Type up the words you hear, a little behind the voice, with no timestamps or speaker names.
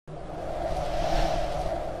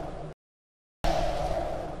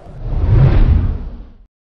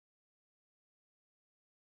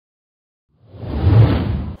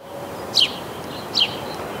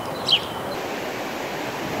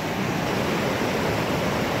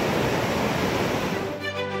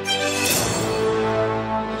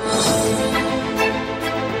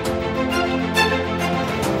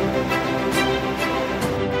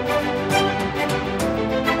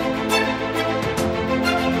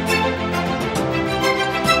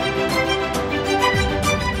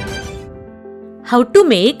How to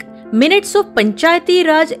make minutes of Panchayati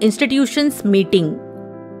Raj institutions meeting.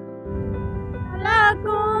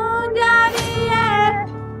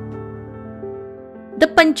 The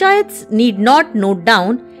Panchayats need not note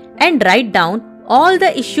down and write down all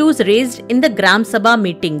the issues raised in the Gram Sabha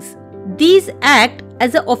meetings. These act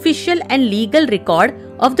as an official and legal record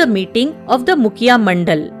of the meeting of the Mukhiya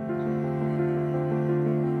Mandal.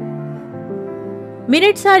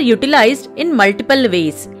 Minutes are utilized in multiple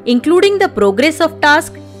ways, including the progress of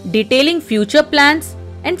task, detailing future plans,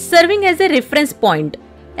 and serving as a reference point.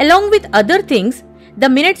 Along with other things, the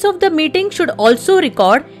minutes of the meeting should also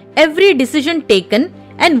record every decision taken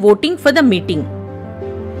and voting for the meeting.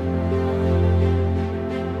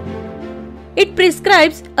 It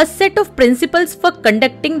prescribes a set of principles for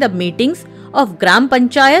conducting the meetings of Gram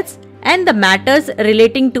Panchayats and the matters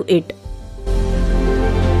relating to it.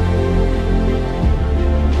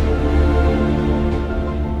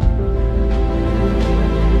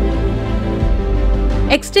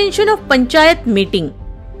 Extension of Panchayat meeting.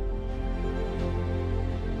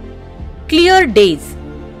 Clear days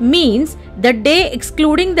means the day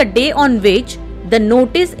excluding the day on which the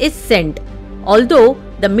notice is sent, although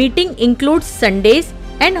the meeting includes Sundays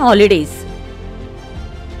and holidays.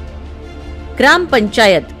 Gram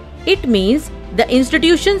Panchayat. It means the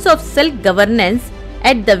institutions of self-governance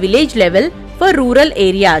at the village level for rural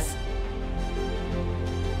areas.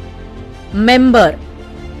 Member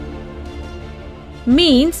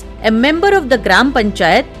means a member of the Gram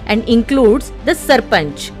Panchayat and includes the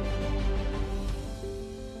Sarpanch.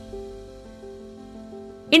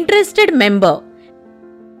 Interested member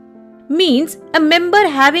means a member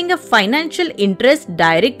having a financial interest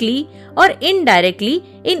directly or indirectly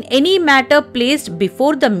in any matter placed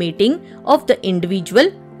before the meeting of the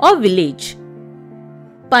individual or village.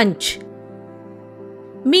 Panch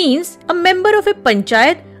means a member of a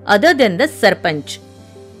panchayat other than the Sarpanch.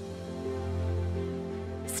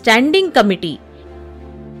 Standing committee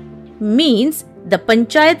means the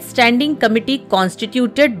panchayat standing committee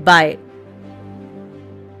constituted by.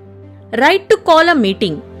 Right to call a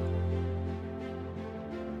meeting.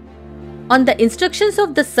 On the instructions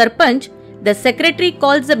of the Sarpanch, the secretary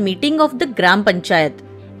calls a meeting of the Gram Panchayat.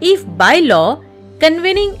 If by law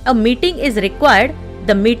convening a meeting is required,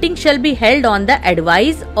 the meeting shall be held on the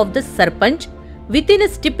advice of the Sarpanch within a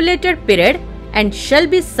stipulated period and shall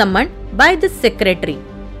be summoned by the secretary.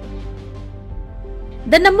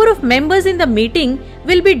 The number of members in the meeting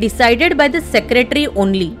will be decided by the secretary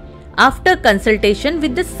only after consultation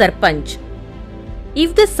with the Sarpanch.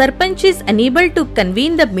 If the Sarpanch is unable to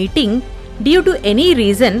convene the meeting due to any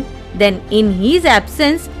reason, then in his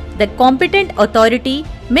absence, the competent authority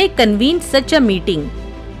may convene such a meeting.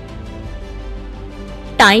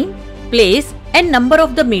 Time, place, and number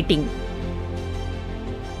of the meeting.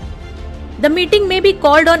 The meeting may be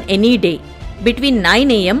called on any day between 9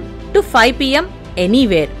 a.m. to 5 p.m.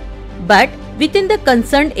 anywhere, but within the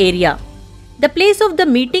concerned area. The place of the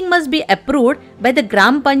meeting must be approved by the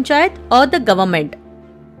Gram Panchayat or the government.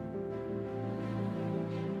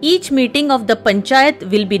 Each meeting of the Panchayat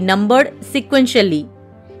will be numbered sequentially.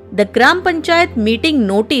 The Gram Panchayat meeting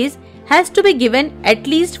notice has to be given at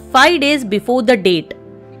least 5 days before the date.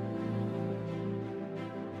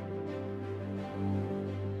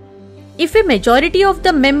 If a majority of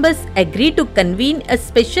the members agree to convene a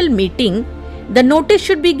special meeting, the notice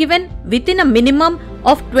should be given within a minimum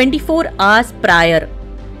of 24 hours prior.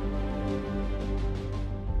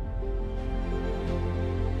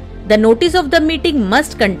 The notice of the meeting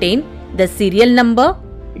must contain the serial number,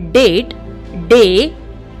 date, day,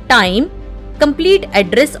 time, complete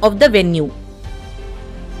address of the venue.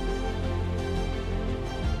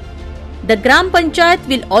 The Gram Panchayat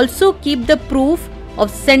will also keep the proof of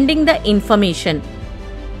sending the information.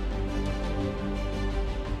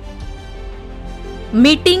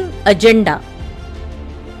 Meeting agenda.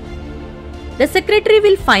 The secretary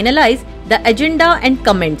will finalize the agenda and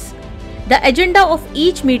comments. The agenda of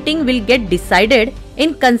each meeting will get decided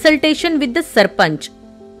in consultation with the Sarpanch.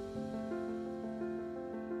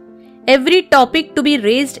 Every topic to be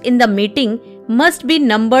raised in the meeting must be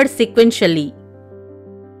numbered sequentially.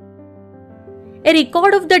 A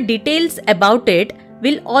record of the details about it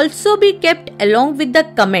will also be kept along with the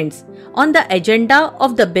comments on the agenda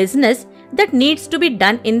of the business that needs to be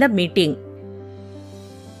done in the meeting.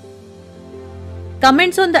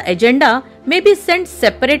 Comments on the agenda may be sent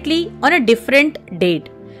separately on a different date,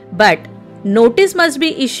 but notice must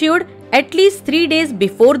be issued at least 3 days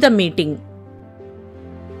before the meeting.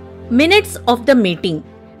 Minutes of the meeting.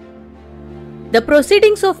 The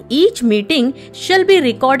proceedings of each meeting shall be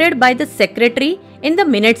recorded by the secretary in the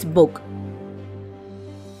minutes book.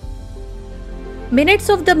 Minutes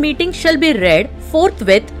of the meeting shall be read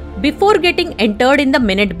forthwith before getting entered in the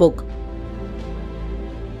minute book.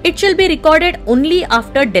 It shall be recorded only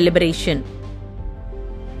after deliberation.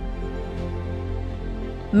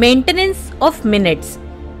 Maintenance of minutes.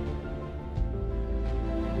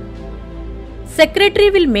 Secretary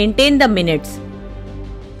will maintain the minutes.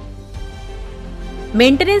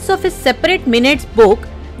 Maintenance of a separate minutes book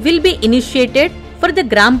will be initiated for the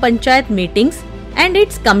Gram Panchayat meetings and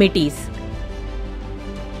its committees.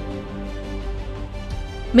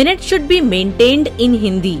 Minutes should be maintained in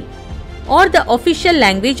Hindi or the official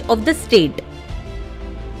language of the state.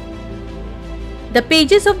 The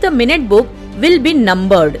pages of the minute book will be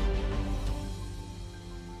numbered.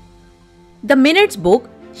 The minutes book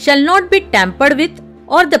shall not be tampered with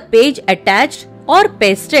or the page attached or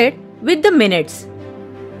pasted with the minutes.